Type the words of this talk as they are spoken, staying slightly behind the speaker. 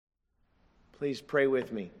Please pray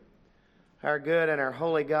with me. Our good and our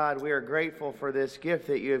holy God, we are grateful for this gift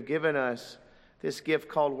that you have given us, this gift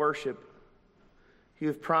called worship. You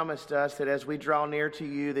have promised us that as we draw near to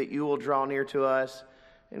you, that you will draw near to us.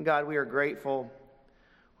 And God, we are grateful.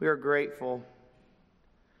 We are grateful.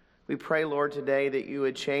 We pray, Lord, today that you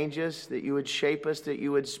would change us, that you would shape us, that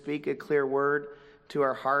you would speak a clear word to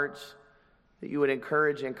our hearts, that you would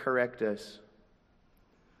encourage and correct us.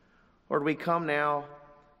 Lord, we come now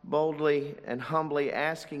boldly and humbly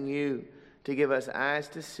asking you to give us eyes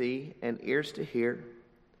to see and ears to hear.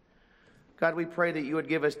 God, we pray that you would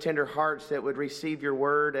give us tender hearts that would receive your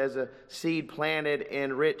word as a seed planted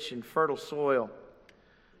in rich and fertile soil.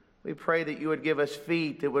 We pray that you would give us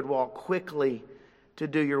feet that would walk quickly to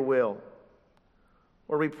do your will.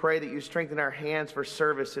 Lord, we pray that you strengthen our hands for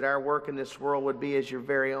service, that our work in this world would be as your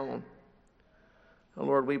very own. Oh,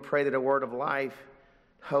 Lord, we pray that a word of life,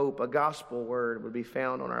 hope, a gospel word would be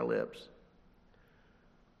found on our lips.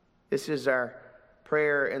 This is our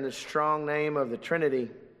prayer in the strong name of the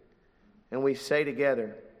Trinity. And we say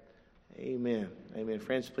together, amen. Amen.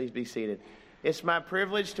 Friends, please be seated. It's my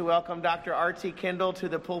privilege to welcome Dr. R.T. Kendall to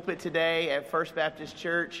the pulpit today at First Baptist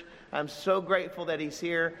Church. I'm so grateful that he's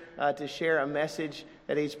here to share a message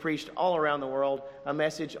that he's preached all around the world, a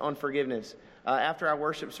message on forgiveness. After our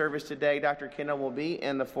worship service today, Dr. Kendall will be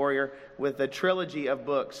in the foyer with a trilogy of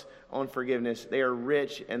books on forgiveness. They are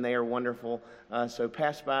rich and they are wonderful. So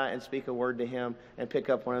pass by and speak a word to him and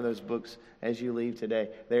pick up one of those books as you leave today.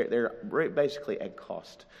 They're basically at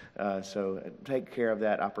cost. So take care of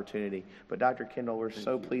that opportunity. But Dr. Kendall, we're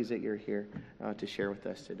so pleased that you're here to share with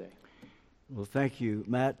us today. Well, thank you,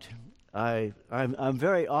 Matt. I'm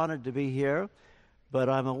very honored to be here, but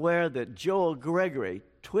I'm aware that Joel Gregory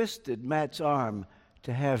twisted Matt's arm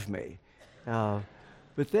to have me.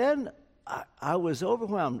 But then I was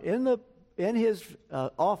overwhelmed. In his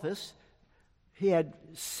office, he had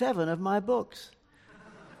 7 of my books.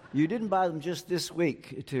 You didn't buy them just this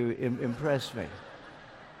week to impress me.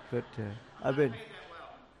 But I've been...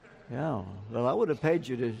 Yeah, well, I would have paid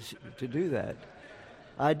you to do that.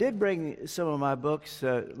 I did bring some of my books.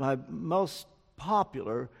 My most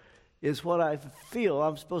popular is what I feel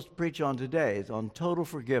I'm supposed to preach on today. It's on total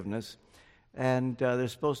forgiveness. And they're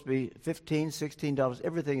supposed to be $15, $16.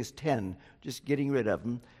 Everything is $10, just getting rid of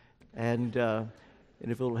them. And if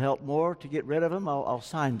it'll help more to get rid of them, I'll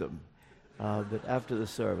sign them but after the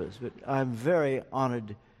service. But I'm very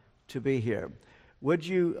honored to be here. Would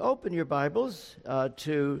you open your Bibles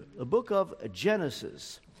to the book of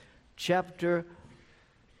Genesis, chapter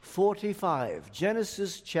 45.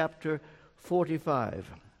 Genesis chapter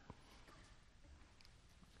 45.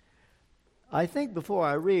 I think before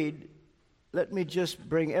I read, let me just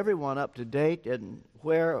bring everyone up to date and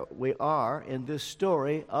where we are in this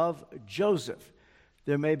story of Joseph.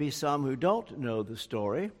 There may be some who don't know the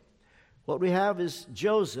story. What we have is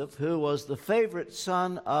Joseph, who was the favorite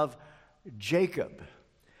son of Jacob,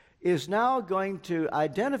 is now going to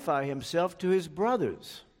identify himself to his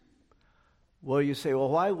brothers. Well, you say, well,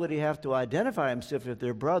 why would he have to identify himself if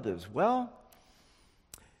they're brothers? Well,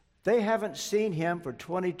 they haven't seen him for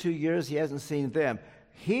 22 years. He hasn't seen them.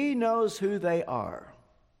 He knows who they are.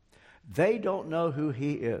 They don't know who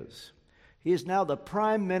he is. He is now the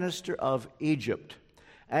prime minister of Egypt,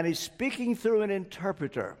 and he's speaking through an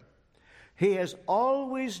interpreter. He has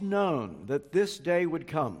always known that this day would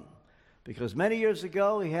come, because many years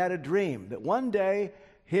ago he had a dream that one day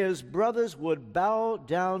his brothers would bow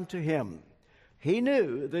down to him. He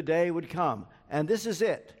knew the day would come, and this is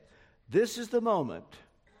it. This is the moment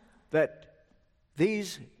that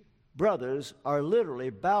these brothers are literally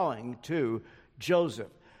bowing to Joseph.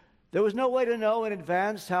 There was no way to know in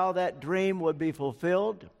advance how that dream would be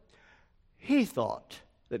fulfilled. He thought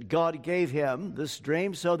that God gave him this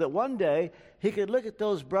dream so that one day he could look at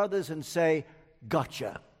those brothers and say,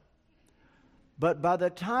 "Gotcha." But by the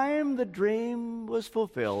time the dream was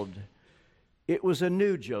fulfilled, it was a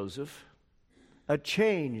new Joseph, a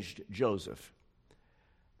changed Joseph.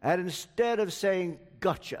 And instead of saying,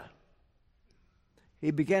 "Gotcha,"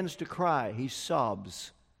 he begins to cry. He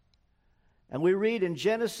sobs. And we read in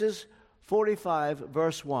Genesis 45,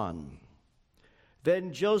 verse 1,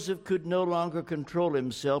 "Then Joseph could no longer control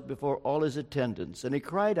himself before all his attendants, and he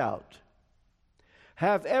cried out,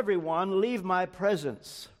 'Have everyone leave my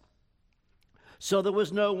presence.' So there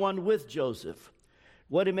was no one with Joseph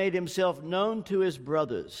when he made himself known to his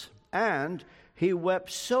brothers. And he wept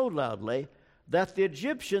so loudly that the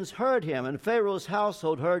Egyptians heard him, and Pharaoh's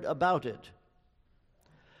household heard about it.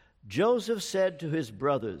 Joseph said to his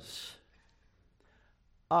brothers,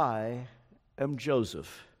 'I am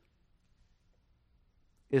Joseph.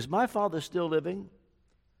 Is my father still living?'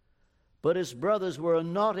 But his brothers were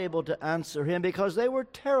not able to answer him because they were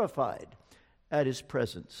terrified at his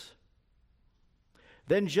presence.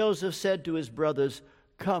 Then Joseph said to his brothers,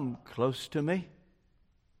 "Come close to me."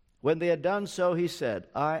 When they had done so, he said,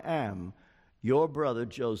 "I am your brother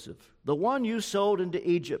Joseph, the one you sold into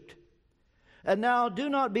Egypt. And now do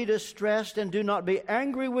not be distressed and do not be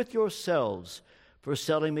angry with yourselves for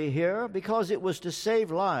selling me here, because it was to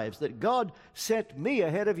save lives that God sent me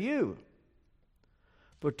ahead of you.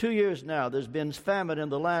 For 2 years now there's been famine in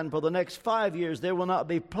the land. For the next 5 years there will not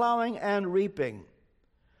be plowing and reaping.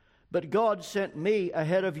 But God sent me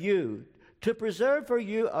ahead of you to preserve for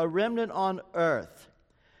you a remnant on earth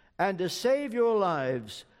and to save your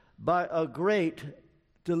lives by a great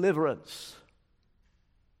deliverance.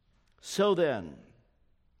 So then,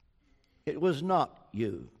 it was not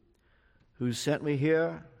you who sent me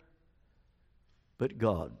here, but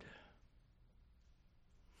God."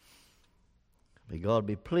 May God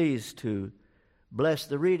be pleased to bless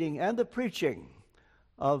the reading and the preaching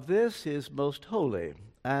of this, his most holy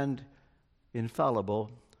and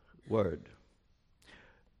infallible word.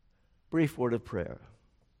 Brief word of prayer.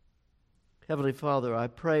 Heavenly Father, I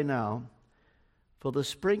pray now for the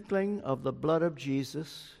sprinkling of the blood of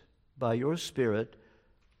Jesus by your Spirit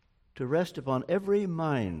to rest upon every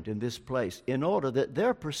mind in this place, in order that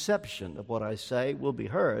their perception of what I say will be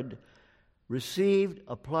heard, received,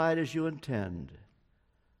 applied as you intend.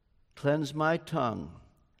 Cleanse my tongue,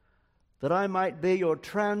 that I might be your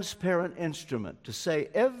transparent instrument to say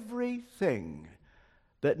everything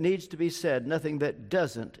that needs to be said, nothing that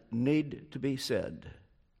doesn't need to be said.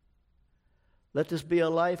 Let this be a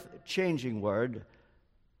life-changing word.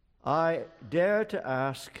 I dare to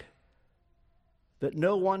ask that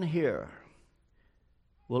no one here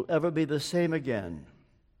will ever be the same again.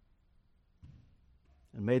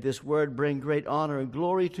 And may this word bring great honor and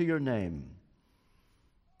glory to your name.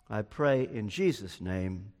 I pray in Jesus'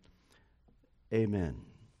 name, amen.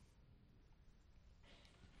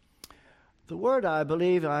 The word I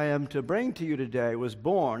believe I am to bring to you today was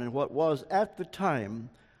born in what was at the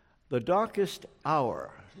time the darkest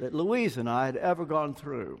hour that Louise and I had ever gone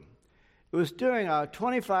through. It was during our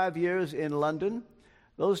 25 years in London,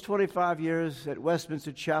 those 25 years at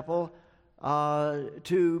Westminster Chapel,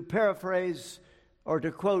 to paraphrase or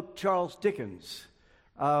to quote Charles Dickens,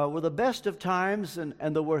 were the best of times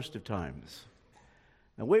and the worst of times.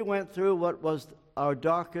 And we went through what was our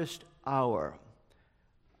darkest hour.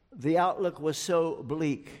 The outlook was so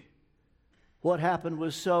bleak. What happened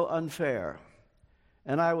was so unfair.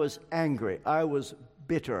 And I was angry. I was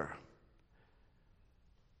bitter.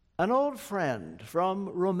 An old friend from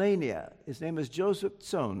Romania, his name is Joseph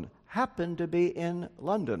Tson, happened to be in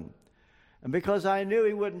London. And because I knew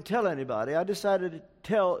he wouldn't tell anybody, I decided to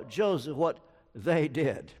tell Joseph what they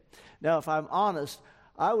did. Now, if I'm honest,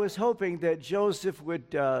 I was hoping that Joseph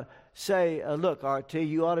would say, "Look, RT,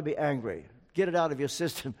 you ought to be angry. Get it out of your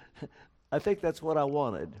system." I think that's what I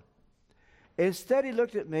wanted. Instead, he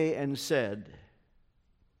looked at me and said,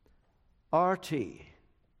 "RT,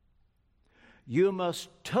 you must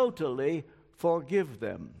totally forgive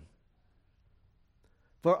them.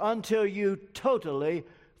 For until you totally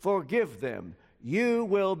forgive them, you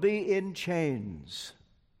will be in chains.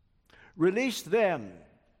 Release them,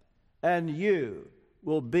 and you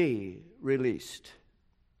will be released."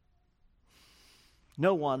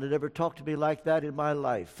 No one had ever talked to me like that in my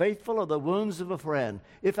life. Faithful are the wounds of a friend.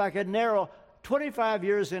 If I could narrow 25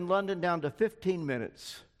 years in London down to 15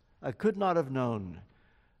 minutes, I could not have known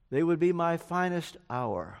they would be my finest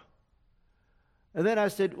hour. And then I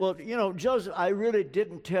said, "Well, Joseph, I really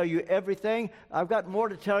didn't tell you everything. I've got more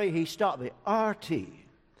to tell you." He stopped me. "RT,"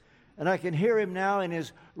 and I can hear him now in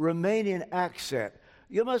his Romanian accent,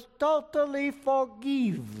 "you must totally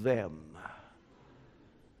forgive them.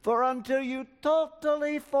 For until you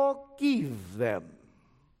totally forgive them,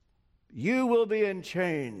 you will be in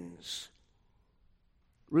chains.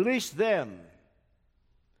 Release them,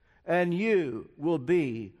 and you will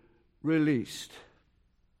be released."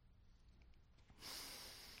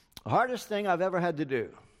 The hardest thing I've ever had to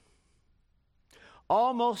do.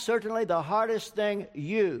 Almost certainly the hardest thing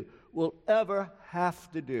you will ever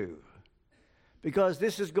have to do. Because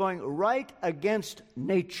this is going right against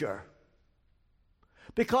nature.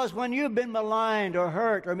 Because when you've been maligned or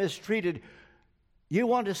hurt or mistreated, you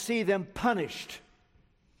want to see them punished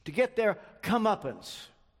to get their comeuppance.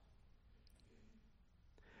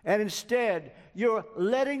 And instead, you're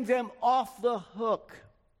letting them off the hook.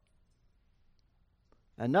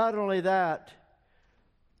 And not only that,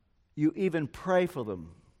 you even pray for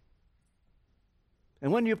them.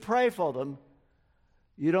 And when you pray for them,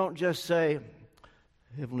 you don't just say,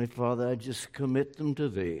 "Heavenly Father, I just commit them to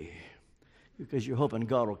Thee." because you're hoping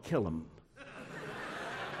God will kill them.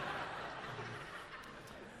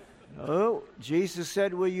 No, Jesus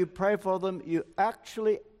said, will you pray for them? You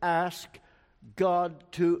actually ask God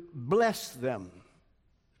to bless them.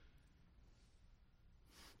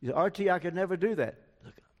 You say, R.T., I could never do that.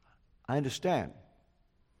 Look, I understand.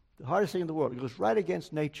 The hardest thing in the world. It goes right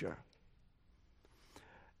against nature.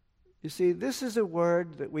 You see, this is a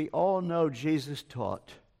word that we all know Jesus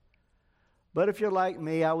taught. But if you're like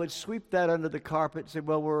me, I would sweep that under the carpet and say,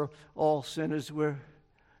 well, we're all sinners. We're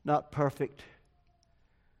not perfect.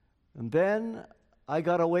 And then I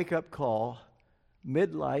got a wake-up call,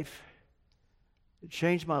 midlife. It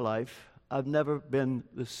changed my life. I've never been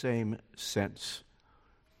the same since.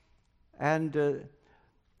 And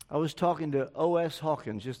I was talking to O.S.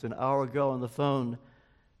 Hawkins just an hour ago on the phone,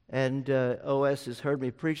 and O.S. has heard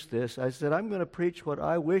me preach this. I said, I'm going to preach what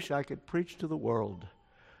I wish I could preach to the world.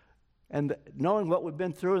 And knowing what we've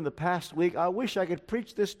been through in the past week, I wish I could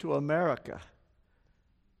preach this to America.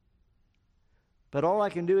 But all I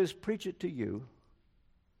can do is preach it to you.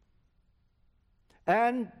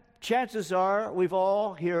 And chances are we've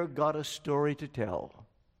all here got a story to tell.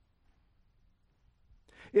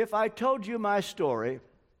 If I told you my story,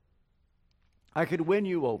 I could win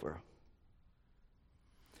you over.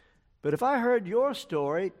 But if I heard your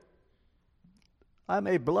story, I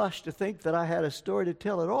may blush to think that I had a story to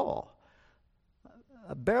tell at all.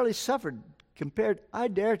 I barely suffered compared, I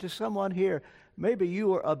dare, to someone here. Maybe you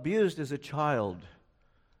were abused as a child.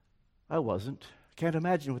 I wasn't. Can't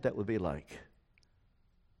imagine what that would be like.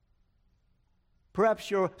 Perhaps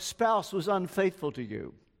your spouse was unfaithful to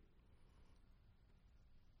you.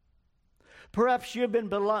 Perhaps you've been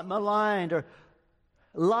maligned or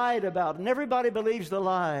lied about, and everybody believes the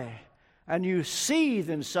lie. And you seethe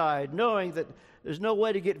inside, knowing that there's no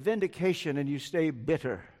way to get vindication, and you stay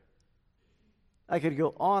bitter. I could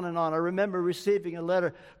go on and on. I remember receiving a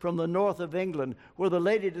letter from the north of England where the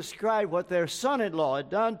lady described what their son-in-law had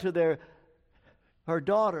done to her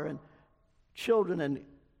daughter and children and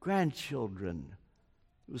grandchildren.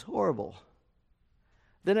 It was horrible.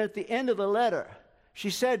 Then at the end of the letter, she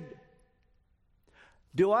said,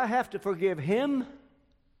 do I have to forgive him?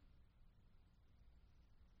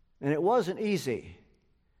 And it wasn't easy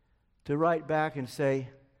to write back and say,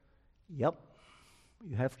 yep,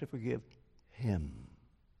 you have to forgive him.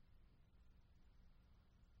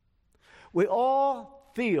 We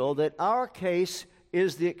all feel that our case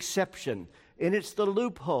is the exception, and it's the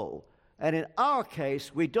loophole. And in our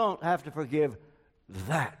case, we don't have to forgive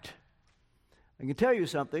that. I can tell you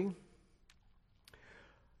something.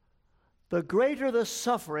 The greater the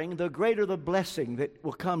suffering, the greater the blessing that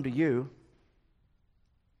will come to you.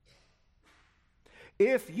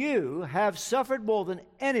 If you have suffered more than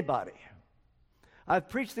anybody, I've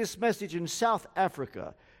preached this message in South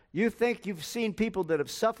Africa. You think you've seen people that have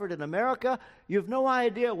suffered in America? You have no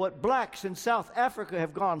idea what blacks in South Africa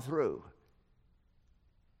have gone through.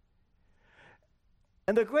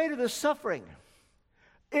 And the greater the suffering,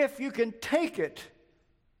 if you can take it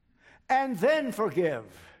and then forgive,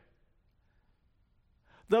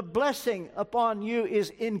 the blessing upon you is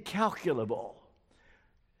incalculable.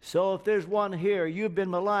 So if there's one here, you've been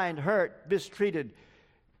maligned, hurt, mistreated,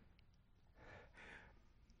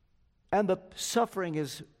 and the suffering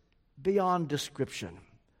is beyond description.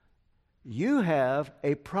 You have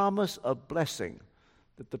a promise of blessing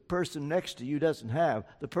that the person next to you doesn't have,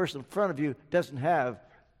 the person in front of you doesn't have,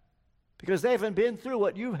 because they haven't been through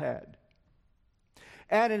what you've had.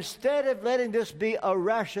 And instead of letting this be a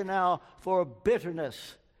rationale for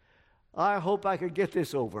bitterness, I hope I could get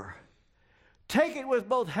this over. Take it with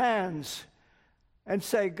both hands and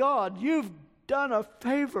say, God, you've done a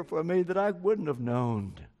favor for me that I wouldn't have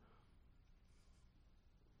known.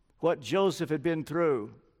 What Joseph had been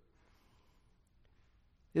through.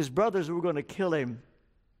 His brothers were going to kill him.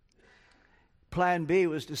 Plan B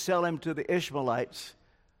was to sell him to the Ishmaelites.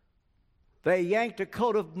 They yanked a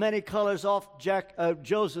coat of many colors off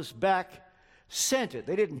Joseph's back, sent it.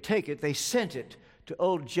 They didn't take it, they sent it to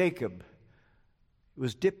old Jacob. It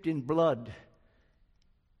was dipped in blood.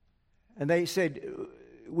 And they said,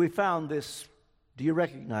 we found this. Do you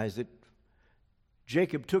recognize it?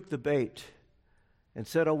 Jacob took the bait and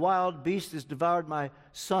said, a wild beast has devoured my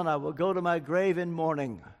son. I will go to my grave in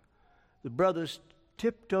mourning. The brothers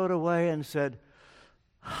tiptoed away and said,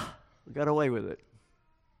 we got away with it.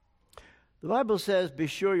 The Bible says, be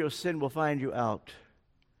sure your sin will find you out.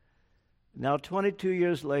 Now, 22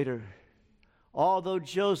 years later, although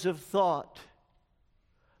Joseph thought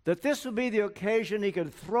that this would be the occasion he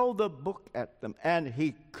could throw the book at them, and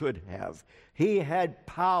he could have. He had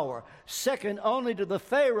power, second only to the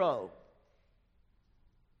Pharaoh.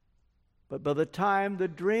 But by the time the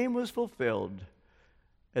dream was fulfilled,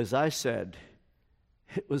 as I said,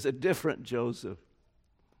 it was a different Joseph.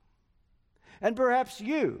 And perhaps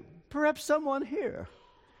someone here,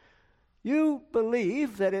 you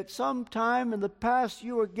believe that at some time in the past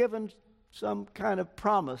you were given some kind of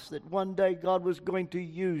promise that one day God was going to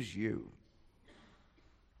use you.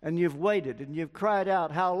 And you've waited and you've cried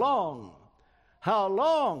out, how long? How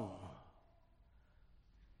long?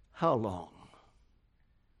 How long?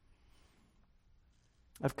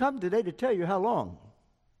 I've come today to tell you how long.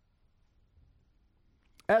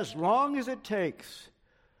 As long as it takes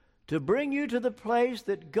to bring you to the place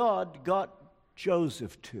that God got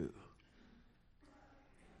Joseph to,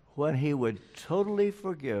 when he would totally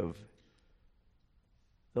forgive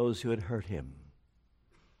those who had hurt him.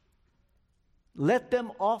 Let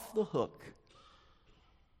them off the hook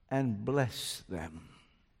and bless them.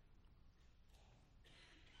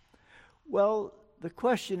 Well, the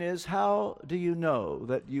question is, how do you know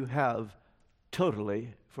that you have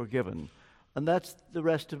totally forgiven? And that's the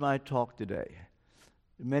rest of my talk today.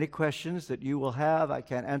 Many questions that you will have. I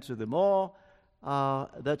can't answer them all.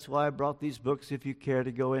 That's why I brought these books, if you care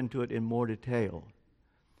to go into it in more detail.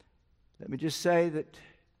 Let me just say that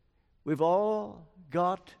we've all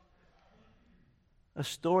got a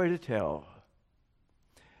story to tell.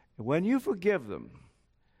 And when you forgive them,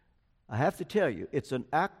 I have to tell you, it's an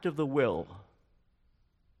act of the will.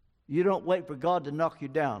 You don't wait for God to knock you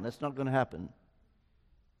down. That's not going to happen.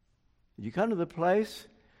 You come to the place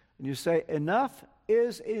and you say, enough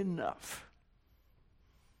is enough.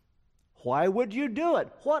 Why would you do it?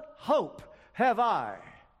 What hope have I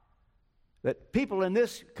that people in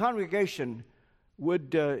this congregation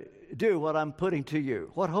would do what I'm putting to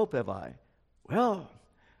you? What hope have I? Well,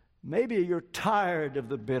 maybe you're tired of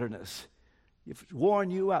the bitterness. It's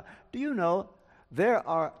worn you out. Do you know there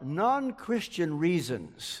are non-Christian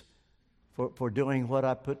reasons for doing what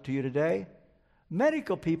I put to you today?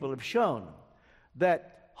 Medical people have shown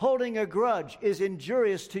that holding a grudge is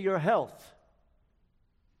injurious to your health.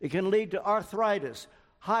 It can lead to arthritis,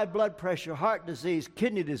 high blood pressure, heart disease,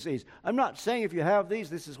 kidney disease. I'm not saying if you have these,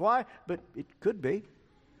 this is why, but it could be.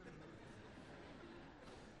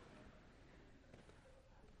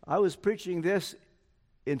 I was preaching this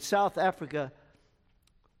in South Africa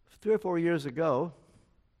 3 or 4 years ago,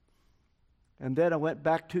 and then I went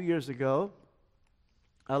back 2 years ago.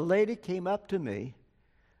 A lady came up to me.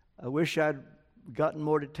 I wish I'd gotten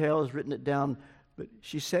more details, written it down, but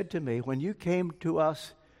she said to me, when you came to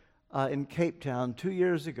us in Cape Town 2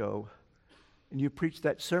 years ago, and you preached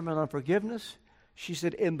that sermon on forgiveness, she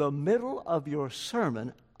said, in the middle of your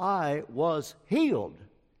sermon, I was healed.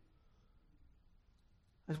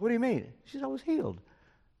 I said, what do you mean? She said, I was healed.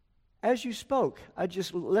 As you spoke, I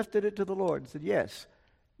just lifted it to the Lord and said, yes,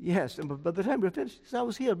 yes. And by the time we were finished, she said, I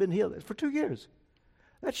was healed, been healed for 2 years.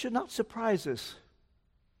 That should not surprise us.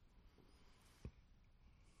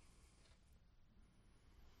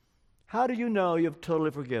 How do you know you've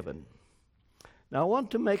totally forgiven? Now, I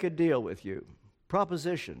want to make a deal with you,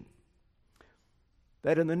 proposition,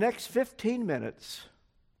 that in the next 15 minutes,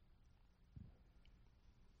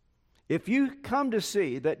 if you come to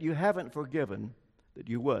see that you haven't forgiven, that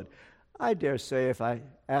you would. I dare say if I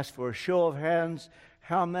ask for a show of hands,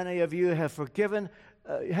 how many of you have forgiven?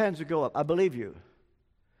 Hands would go up. I believe you.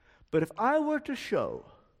 But if I were to show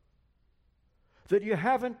that you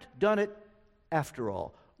haven't done it after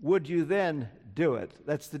all, would you then do it?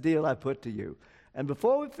 That's the deal I put to you. And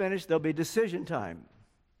before we finish, there'll be decision time.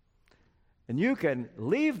 And you can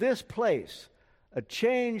leave this place a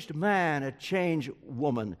changed man, a changed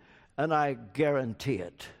woman, and I guarantee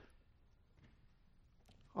it.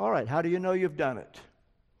 All right, how do you know you've done it?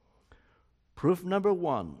 Proof number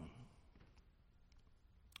 1.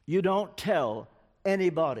 You don't tell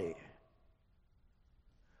anybody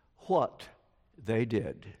what they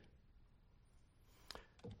did.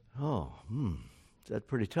 Oh, that's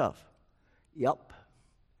pretty tough. Yep.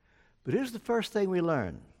 But here's the first thing we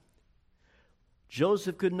learn.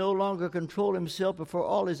 Joseph could no longer control himself before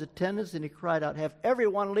all his attendants, and he cried out, have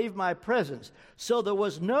everyone leave my presence. So there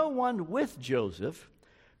was no one with Joseph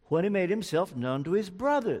when he made himself known to his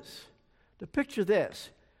brothers. To picture this,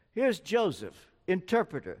 here's Joseph,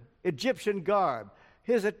 interpreter, Egyptian garb,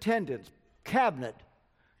 his attendants, cabinet,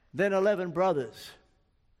 then 11 brothers.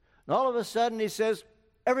 And all of a sudden he says,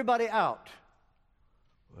 everybody out.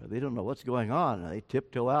 Well, they don't know what's going on. They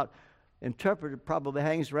tiptoe out. Interpreter probably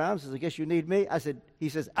hangs around, says, I guess you need me. He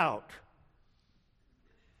says, out.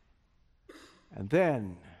 And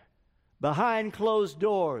then, behind closed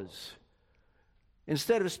doors,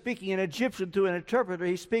 instead of speaking in Egyptian to an interpreter,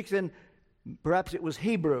 he speaks in, perhaps it was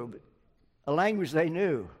Hebrew, a language they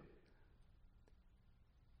knew.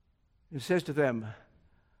 He says to them,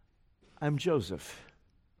 I'm Joseph.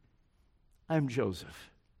 I'm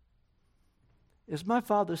Joseph. Is my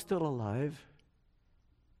father still alive?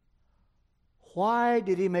 Why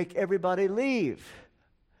did he make everybody leave?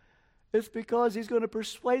 It's because he's going to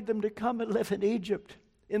persuade them to come and live in Egypt,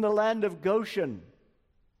 in the land of Goshen.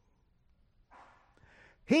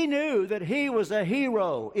 He knew that he was a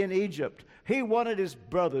hero in Egypt. He wanted his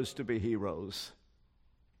brothers to be heroes.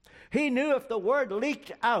 He knew if the word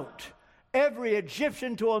leaked out, every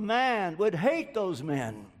Egyptian to a man would hate those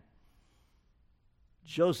men.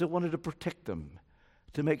 Joseph wanted to protect them,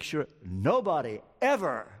 to make sure nobody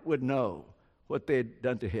ever would know what they had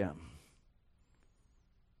done to him.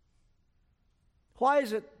 Why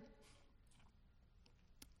is it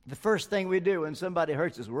the first thing we do when somebody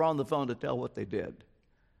hurts us, we're on the phone to tell what they did?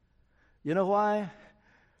 You know why?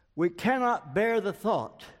 We cannot bear the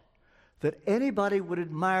thought that anybody would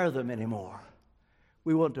admire them anymore.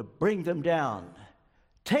 We want to bring them down,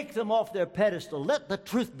 take them off their pedestal, let the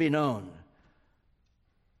truth be known.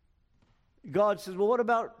 God says, well, what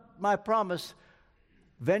about my promise?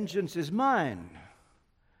 Vengeance is mine.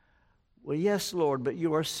 Well, yes, Lord, but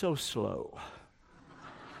you are so slow.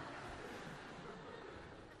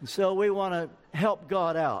 And so we want to help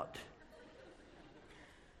God out.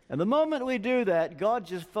 And the moment we do that, God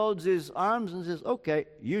just folds his arms and says, okay,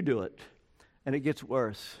 you do it. And it gets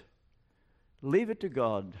worse. Leave it to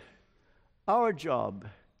God. Our job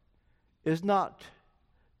is not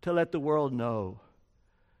to let the world know.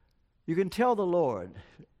 You can tell the Lord.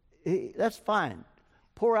 That's fine.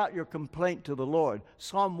 Pour out your complaint to the Lord.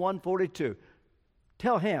 Psalm 142.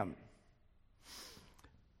 Tell him.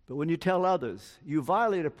 But when you tell others, you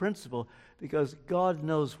violate a principle because God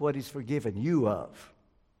knows what he's forgiven you of.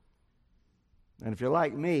 And if you're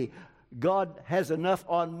like me, God has enough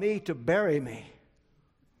on me to bury me.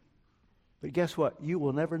 But guess what? You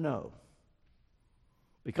will never know.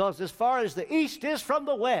 Because as far as the east is from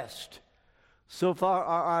the west, so far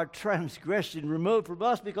are our transgression removed from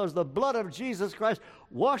us, because the blood of Jesus Christ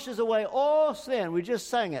washes away all sin. We just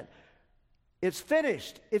sang it. It's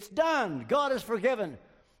finished. It's done. God is forgiven.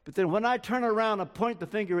 But then when I turn around and point the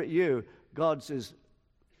finger at you, God says,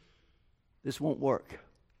 this won't work.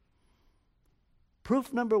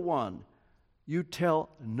 Proof number one, you tell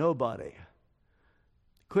nobody.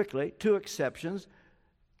 Quickly, 2 exceptions.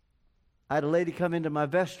 I had a lady come into my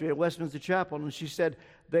vestry at Westminster Chapel, and she said,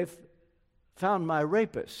 they've found my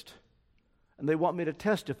rapist, and they want me to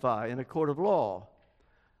testify in a court of law.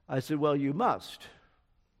 I said, well, you must.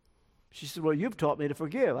 She said, well, you've taught me to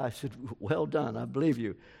forgive. I said, well done, I believe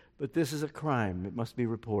you. But this is a crime. It must be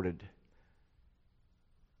reported.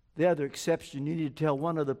 The other exception, you need to tell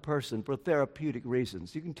one other person for therapeutic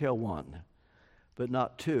reasons. You can tell one, but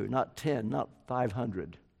not 2, not 10, not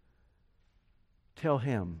 500. Tell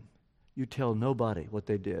him. You tell nobody what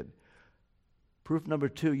they did. Proof number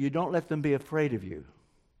 2, you don't let them be afraid of you.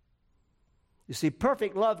 You see,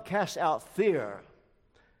 perfect love casts out fear.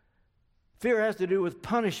 Fear has to do with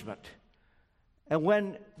punishment. And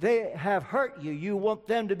when they have hurt you, you want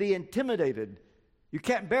them to be intimidated. You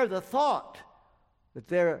can't bear the thought that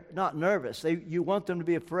they're not nervous. You want them to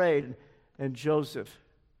be afraid. And Joseph,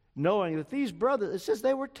 knowing that these brothers, it says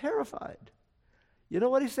they were terrified. You know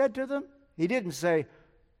what he said to them? He didn't say,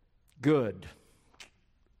 good,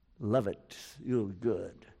 love it, you're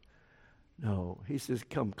good. No, he says,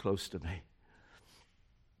 come close to me.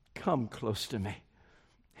 Come close to me.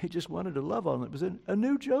 He just wanted to love on them. It was a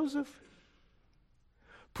new Joseph.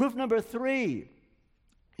 Proof number 3,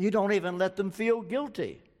 you don't even let them feel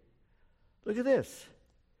guilty. Look at this.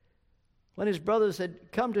 When his brothers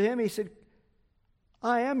had come to him, he said,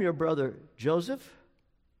 I am your brother Joseph,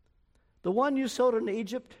 the one you sold in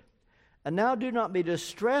Egypt, and now do not be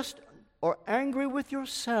distressed or angry with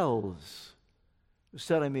yourselves for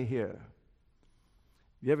selling me here.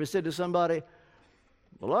 You ever said to somebody,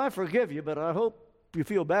 well, I forgive you, but I hope you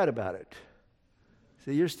feel bad about it.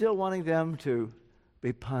 See, you're still wanting them to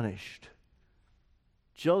be punished.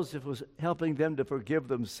 Joseph was helping them to forgive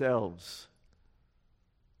themselves.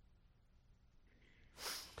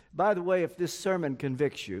 By the way, if this sermon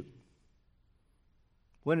convicts you,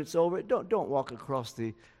 when it's over, don't walk across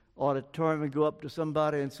the auditorium and go up to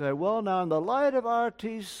somebody and say, well, now in the light of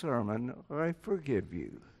R.T.'s sermon, I forgive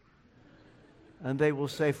you. And they will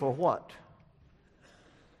say, for what?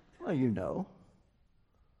 Well, you know.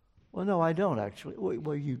 Well, no, I don't actually.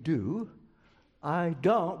 Well, you do. I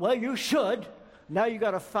don't. Well, you should. Now you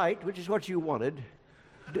got to fight, which is what you wanted.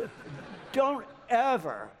 Don't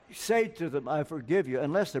ever say to them, I forgive you,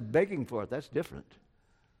 unless they're begging for it. That's different.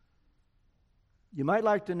 You might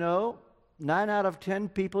like to know 9 out of 10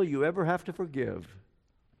 people you ever have to forgive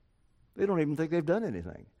They don't even think they've done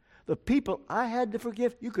anything. The people I had to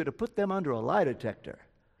forgive, you could have put them under a lie detector.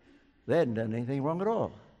 They hadn't done anything wrong at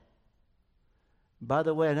all. By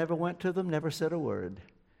the way, I never went to them, never said a word.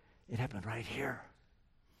 It happened right here.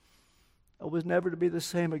 I was never to be the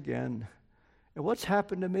same again. And what's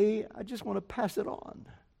happened to me, I just want to pass it on.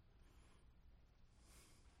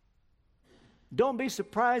 Don't be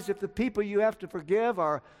surprised if the people you have to forgive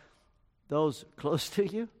are those close to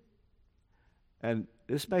you. And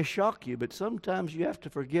this may shock you, but sometimes you have to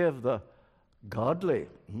forgive the godly.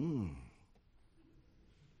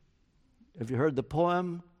 Have you heard the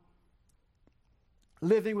poem?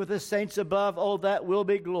 Living with the saints above, oh, that will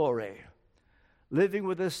be glory. Living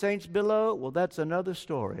with the saints below, well, that's another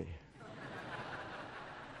story.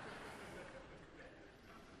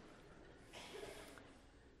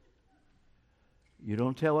 You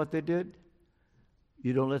don't tell what they did.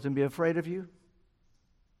 You don't let them be afraid of you.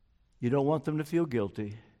 You don't want them to feel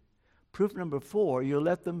guilty. Proof number 4, you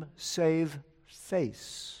let them save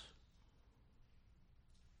face.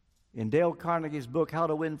 In Dale Carnegie's book, How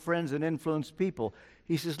to Win Friends and Influence People,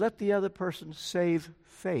 he says, let the other person save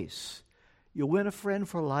face. You'll win a friend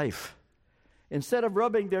for life. Instead of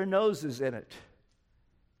rubbing their noses in it,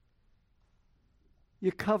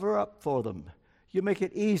 you cover up for them. You make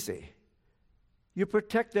it easy. You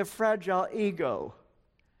protect their fragile ego.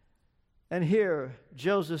 And here,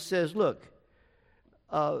 Joseph says, look,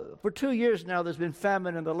 for 2 years now there's been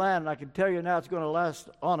famine in the land, and I can tell you now it's going to last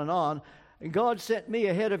on and on. And God sent me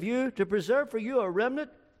ahead of you to preserve for you a remnant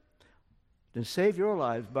to save your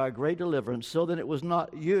lives by a great deliverance, so that it was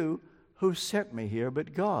not you who sent me here,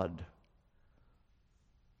 but God.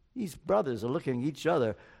 These brothers are looking at each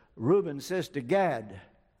other. Reuben says to Gad,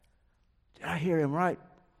 did I hear him right?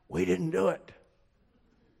 We didn't do it.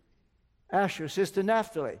 Asher says to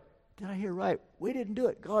Naphtali, did I hear right? We didn't do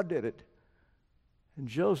it. God did it. And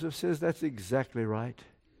Joseph says that's exactly right.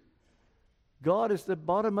 God is the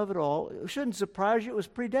bottom of it all. It shouldn't surprise you. It was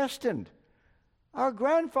predestined. Our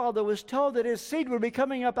grandfather was told that his seed would be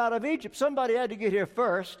coming up out of Egypt. Somebody had to get here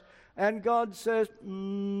first. And God says,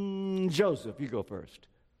 Joseph, you go first.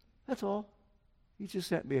 That's all. He just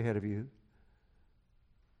sent me ahead of you.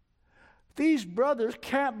 These brothers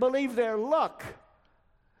can't believe their luck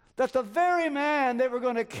that the very man they were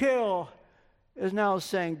going to kill is now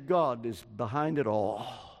saying God is behind it all.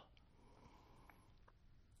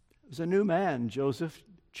 It was a new man, Joseph,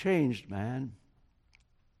 changed man.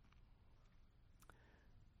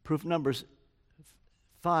 Proof number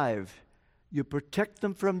 5, you protect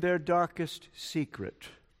them from their darkest secret.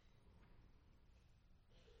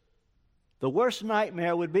 The worst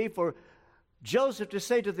nightmare would be for Joseph to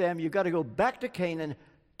say to them, you've got to go back to Canaan,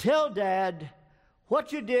 tell Dad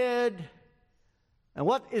what you did, and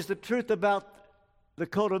what is the truth about the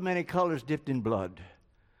coat of many colors dipped in blood.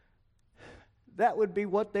 That would be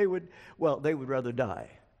what they would rather die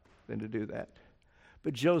than to do that.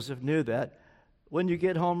 But Joseph knew that. When you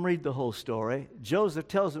get home, read the whole story. Joseph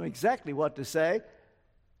tells them exactly what to say.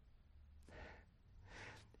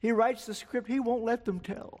 He writes the script. He won't let them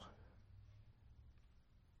tell.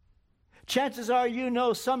 Chances are you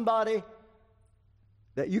know somebody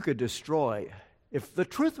that you could destroy. If the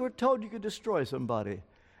truth were told, you could destroy somebody.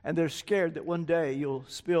 And they're scared that one day you'll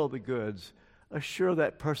spill the goods. Assure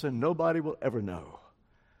that person nobody will ever know.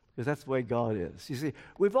 Because that's the way God is. You see,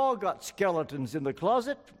 we've all got skeletons in the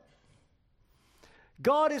closet.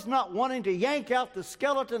 God is not wanting to yank out the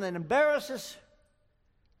skeleton and embarrass us.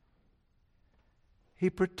 He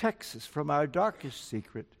protects us from our darkest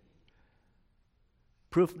secret.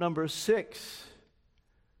 Proof number 6.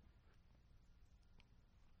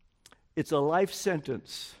 It's a life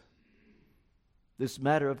sentence. This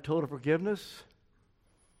matter of total forgiveness.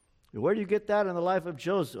 Where do you get that in the life of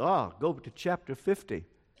Joseph? Go to chapter 50.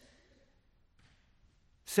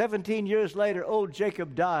 17 years later, old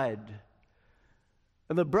Jacob died.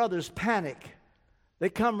 And the brothers panic. They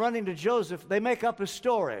come running to Joseph. They make up a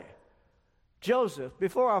story. Joseph,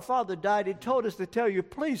 before our father died, he told us to tell you,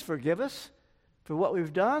 please forgive us for what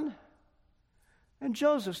we've done. And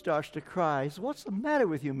Joseph starts to cry. He says, what's the matter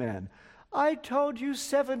with you, men? I told you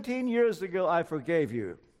 17 years ago I forgave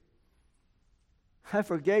you. I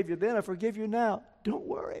forgave you then, I forgive you now. Don't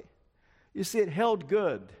worry. You see, it held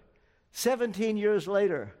good. 17 years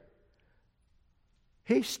later,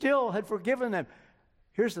 he still had forgiven them.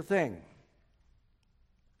 Here's the thing.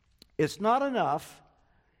 It's not enough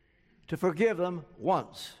to forgive them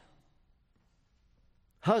once.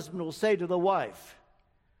 Husband will say to the wife,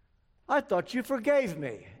 I thought you forgave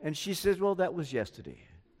me. And she says, well, that was yesterday.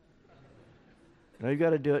 Now, you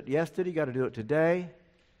got to do it yesterday, you got to do it today.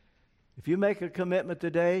 If you make a commitment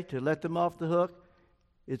today to let them off the hook,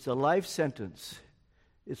 It's a life sentence.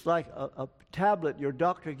 It's like a tablet your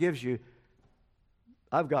doctor gives you.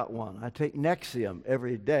 I've got one. I take Nexium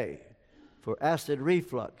every day for acid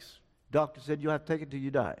reflux. Doctor said you'll have to take it till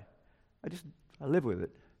you die. I live with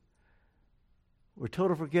it. With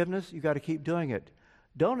total forgiveness, you got to keep doing it.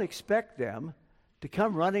 Don't expect them to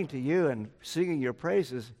come running to you and singing your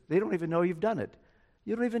praises. They don't even know you've done it.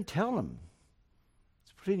 You don't even tell them.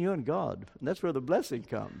 It's between you and God, and that's where the blessing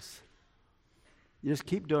comes. You just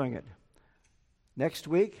keep doing it. Next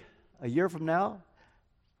week, a year from now,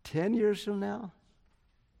 10 years from now.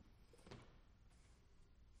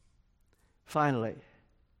 Finally,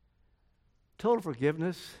 total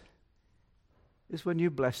forgiveness is when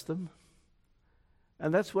you bless them.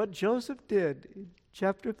 And that's what Joseph did in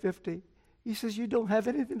chapter 50. He says, you don't have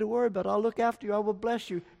anything to worry about. I'll look after you. I will bless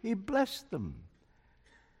you. He blessed them.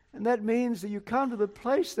 And that means that you come to the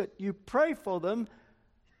place that you pray for them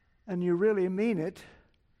and you really mean it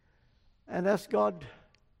and ask God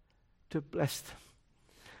to bless them.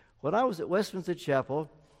 When I was at Westminster Chapel,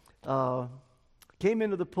 came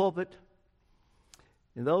into the pulpit.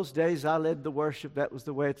 In those days, I led the worship. That was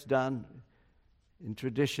the way it's done in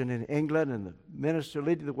tradition in England, and the minister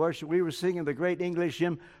leading the worship. We were singing the great English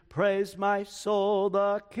hymn, Praise my soul,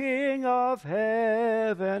 the King of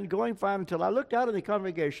heaven, going fine until I looked out in the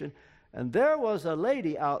congregation, and there was a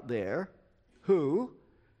lady out there who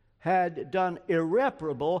had done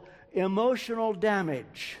irreparable emotional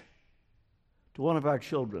damage to one of our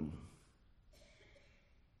children.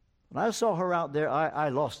 When I saw her out there, I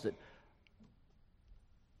lost it.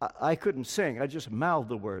 I couldn't sing. I just mouthed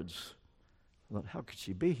the words. I thought, how could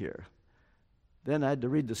she be here? Then I had to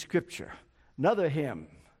read the scripture. Another hymn.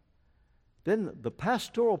 Then the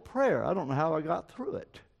pastoral prayer. I don't know how I got through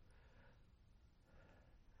it.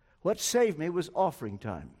 What saved me was offering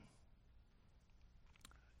time.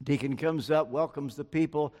 Deacon comes up, welcomes the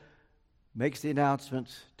people, makes the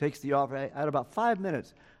announcements, takes the offering. I had about 5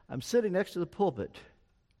 minutes. I'm sitting next to the pulpit.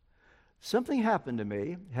 Something happened to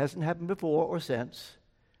me. It hasn't happened before or since.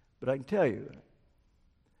 But I can tell you,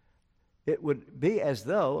 it would be as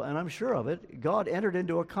though, and I'm sure of it, God entered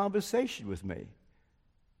into a conversation with me.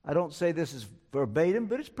 I don't say this is verbatim,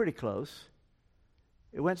 but it's pretty close.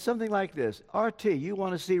 It went something like this. RT, you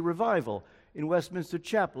want to see revival in Westminster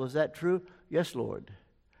Chapel. Is that true? Yes, Lord.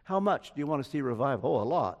 How much do you want to see revival? Oh, a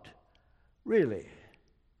lot. Really?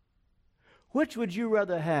 Which would you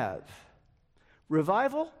rather have?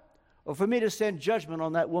 Revival, or for me to send judgment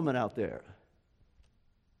on that woman out there?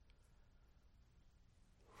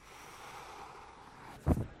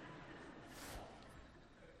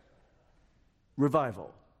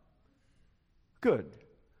 Revival. Good.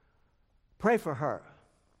 Pray for her.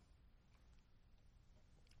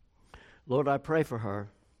 Lord, I pray for her.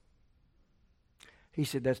 He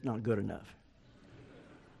said, that's not good enough.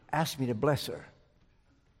 Ask me to bless her.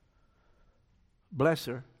 Bless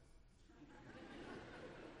her.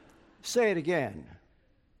 Say it again.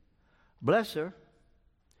 Bless her.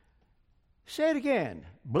 Say it again.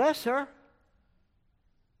 Bless her.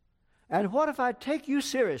 And what if I take you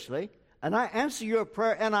seriously and I answer your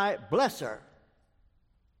prayer and I bless her?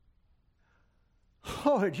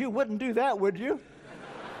 Lord, you wouldn't do that, would you?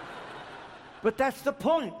 But that's the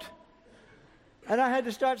point. And I had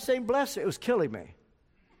to start saying bless her. It was killing me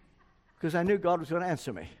because I knew God was going to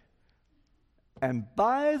answer me. And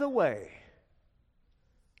by the way,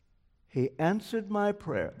 He answered my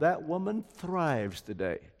prayer. That woman thrives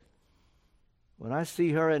today. When I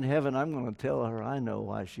see her in heaven, I'm going to tell her I know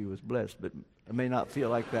why she was blessed, but I may not feel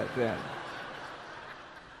like that then.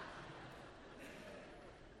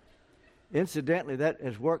 Incidentally, that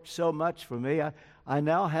has worked so much for me. I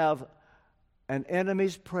now have an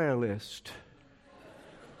enemy's prayer list.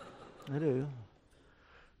 I do.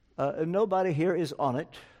 Nobody here is on it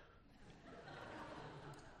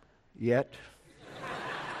yet.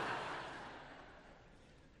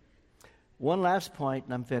 One last point,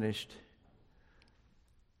 and I'm finished.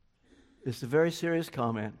 It's a very serious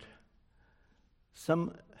comment.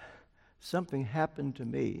 Something happened to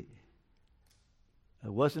me. I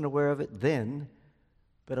wasn't aware of it then,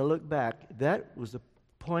 but I look back. That was the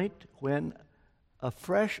point when a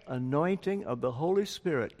fresh anointing of the Holy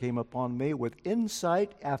Spirit came upon me with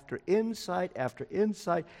insight after insight after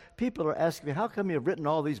insight. People are asking me, how come you've written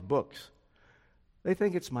all these books? They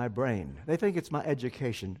think it's my brain. They think it's my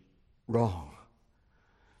education. Wrong.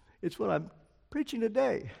 It's what I'm preaching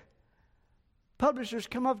today. Publishers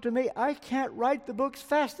come up to me, I can't write the books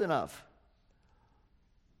fast enough.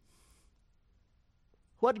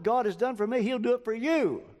 What God has done for me, He'll do it for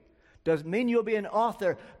you. Doesn't mean you'll be an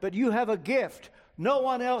author, but you have a gift no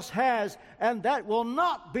one else has, and that will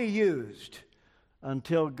not be used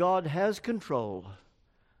until God has control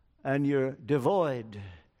and you're devoid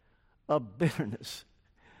of bitterness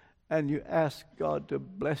and you ask God to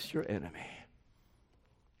bless your enemy.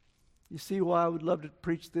 You see why I would love to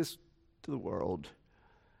preach this to the world,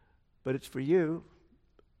 but it's for you.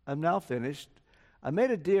 I'm now finished. I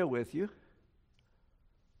made a deal with you.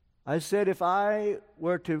 I said if I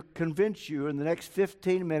were to convince you in the next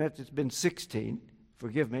 15 minutes, it's been 16,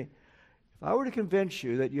 forgive me, if I were to convince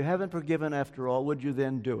you that you haven't forgiven after all, would you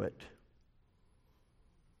then do it?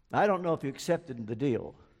 I don't know if you accepted the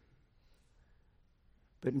deal,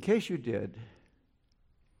 but in case you did,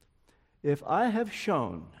 if I have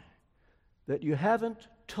shown that you haven't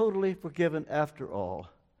totally forgiven after all,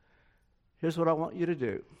 here's what I want you to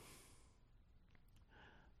do.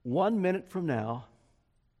 1 minute from now,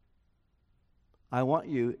 I want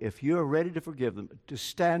you, if you're ready to forgive them, to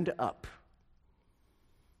stand up.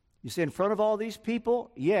 You say, in front of all these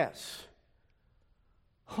people? Yes.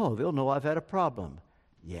 Oh, they'll know I've had a problem.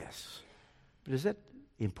 Yes. But is that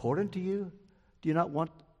important to you? Do you not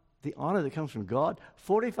want the honor that comes from God?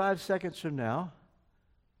 45 seconds from now,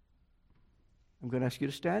 I'm going to ask you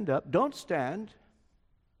to stand up. Don't stand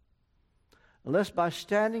unless by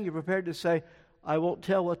standing you're prepared to say, I won't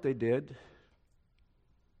tell what they did.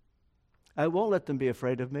 I won't let them be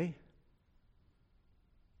afraid of me.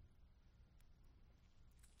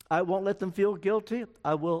 I won't let them feel guilty.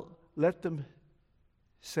 I will let them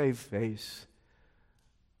save face.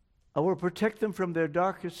 I will protect them from their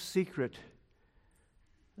darkest secret.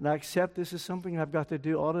 And I accept this is something I've got to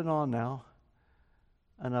do on and on now.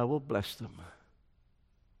 And I will bless them.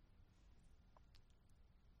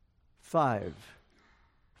 5,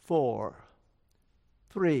 4,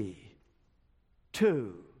 3,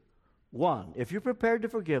 2, 1. If you're prepared to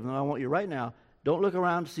forgive them, I want you right now, don't look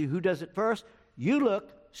around to see who does it first. You look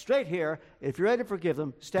straight here. If you're ready to forgive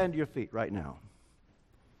them, stand to your feet right now.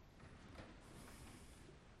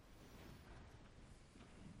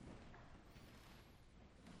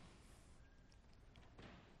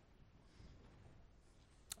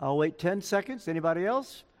 I'll wait 10 seconds. Anybody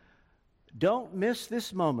else? Don't miss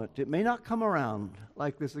this moment. It may not come around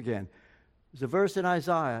like this again. There's a verse in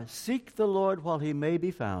Isaiah, seek the Lord while he may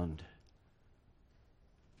be found.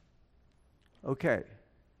 Okay.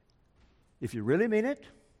 If you really mean it,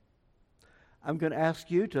 I'm going to ask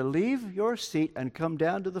you to leave your seat and come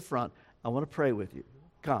down to the front. I want to pray with you.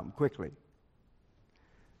 Come, quickly.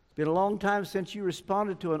 It's been a long time since you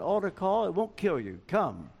responded to an altar call. It won't kill you.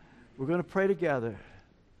 Come. We're going to pray together.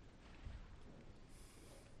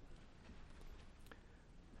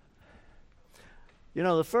 You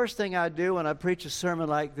know, the first thing I do when I preach a sermon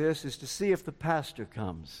like this is to see if the pastor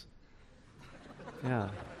comes. Yeah.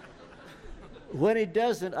 When he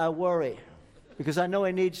doesn't, I worry because I know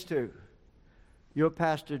he needs to. Your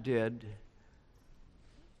pastor did.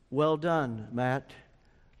 Well done, Matt.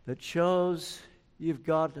 That shows you've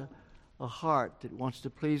got a heart that wants to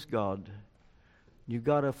please God. You've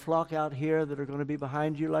got a flock out here that are going to be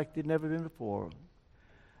behind you like they've never been before.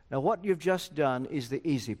 Now, what you've just done is the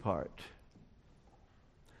easy part.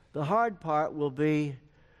 The hard part will be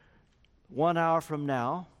 1 hour from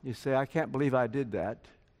now. You say, I can't believe I did that.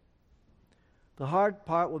 The hard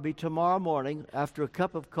part will be tomorrow morning after a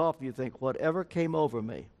cup of coffee. You think, whatever came over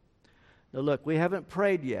me. Now look, we haven't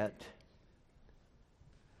prayed yet.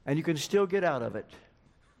 And you can still get out of it.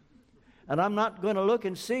 And I'm not going to look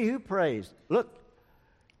and see who prays. Look,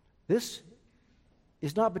 this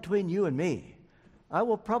is not between you and me. I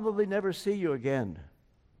will probably never see you again.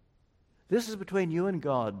 This is between you and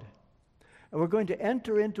God. And we're going to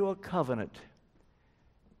enter into a covenant.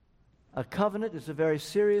 A covenant is a very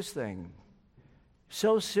serious thing.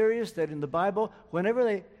 So serious that in the Bible, whenever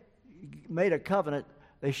they made a covenant,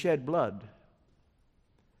 they shed blood.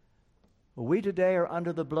 Well, we today are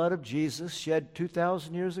under the blood of Jesus shed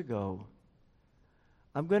 2,000 years ago.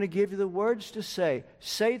 I'm going to give you the words to say.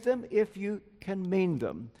 Say them if you can mean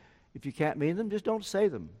them. If you can't mean them, just don't say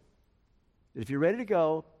them. If you're ready to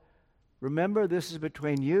go, remember, this is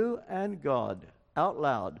between you and God. Out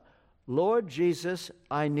loud. Lord Jesus,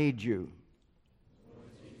 I need you.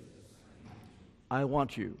 I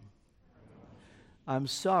want you. I'm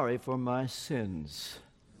sorry for my sins.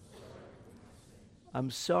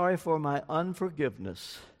 I'm sorry for my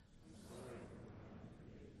unforgiveness.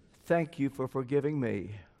 Thank you for forgiving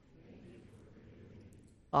me.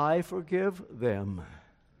 I forgive them.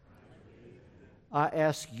 I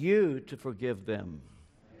ask you to forgive them.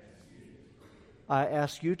 I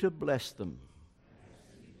ask you to bless them.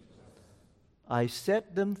 I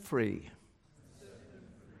set them free.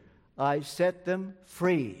 I set them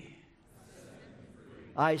free.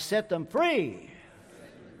 I set them free.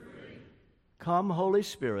 Come, Holy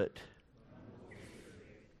Spirit.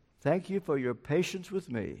 Thank you for your patience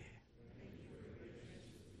with me.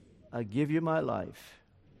 I give you my life.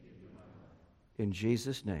 In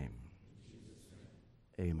Jesus' name,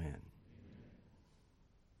 amen.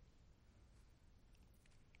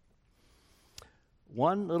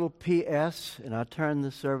 One little P.S., and I turn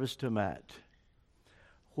the service to Matt.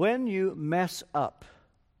 When you mess up,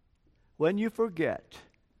 when you forget,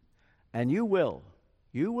 and you will,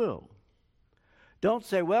 don't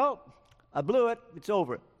say, well, I blew it, it's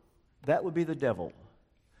over. That would be the devil.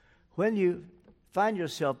 When you find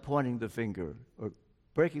yourself pointing the finger or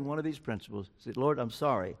breaking one of these principles, say, Lord, I'm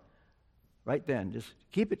sorry. Right then, just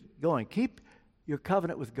keep it going. Keep your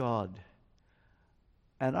covenant with God.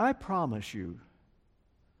 And I promise you,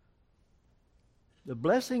 the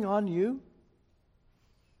blessing on you,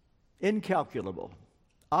 incalculable.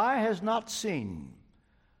 Eye has not seen,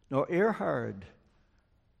 nor ear heard,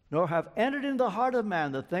 nor have entered into the heart of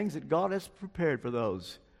man the things that God has prepared for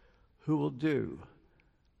those who will do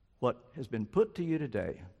what has been put to you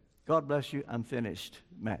today. God bless you. I'm finished.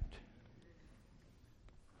 Matt.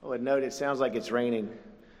 I would note it sounds like it's raining.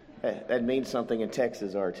 That means something in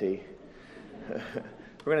Texas, RT. We're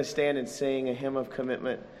going to stand and sing a hymn of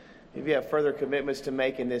commitment. If you have further commitments to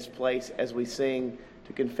make in this place as we sing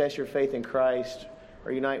to confess your faith in Christ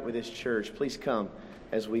or unite with this church, please come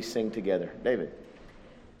as we sing together. David.